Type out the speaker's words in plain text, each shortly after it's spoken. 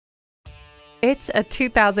It's a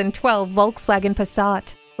 2012 Volkswagen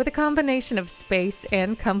Passat. With a combination of space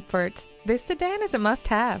and comfort, this sedan is a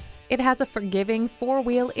must-have. It has a forgiving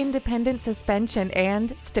four-wheel independent suspension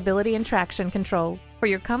and stability and traction control. For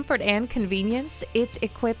your comfort and convenience, it's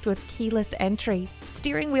equipped with keyless entry,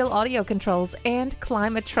 steering wheel audio controls, and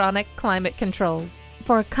Climatronic climate control.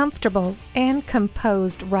 For a comfortable and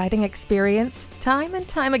composed riding experience, time and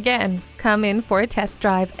time again, come in for a test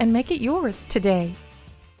drive and make it yours today.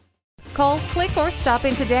 Call, click, or stop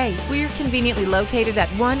in today. We're conveniently located at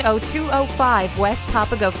 10205 West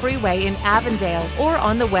Papago Freeway in Avondale or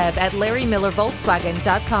on the web at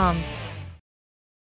LarryMillerVolkswagen.com.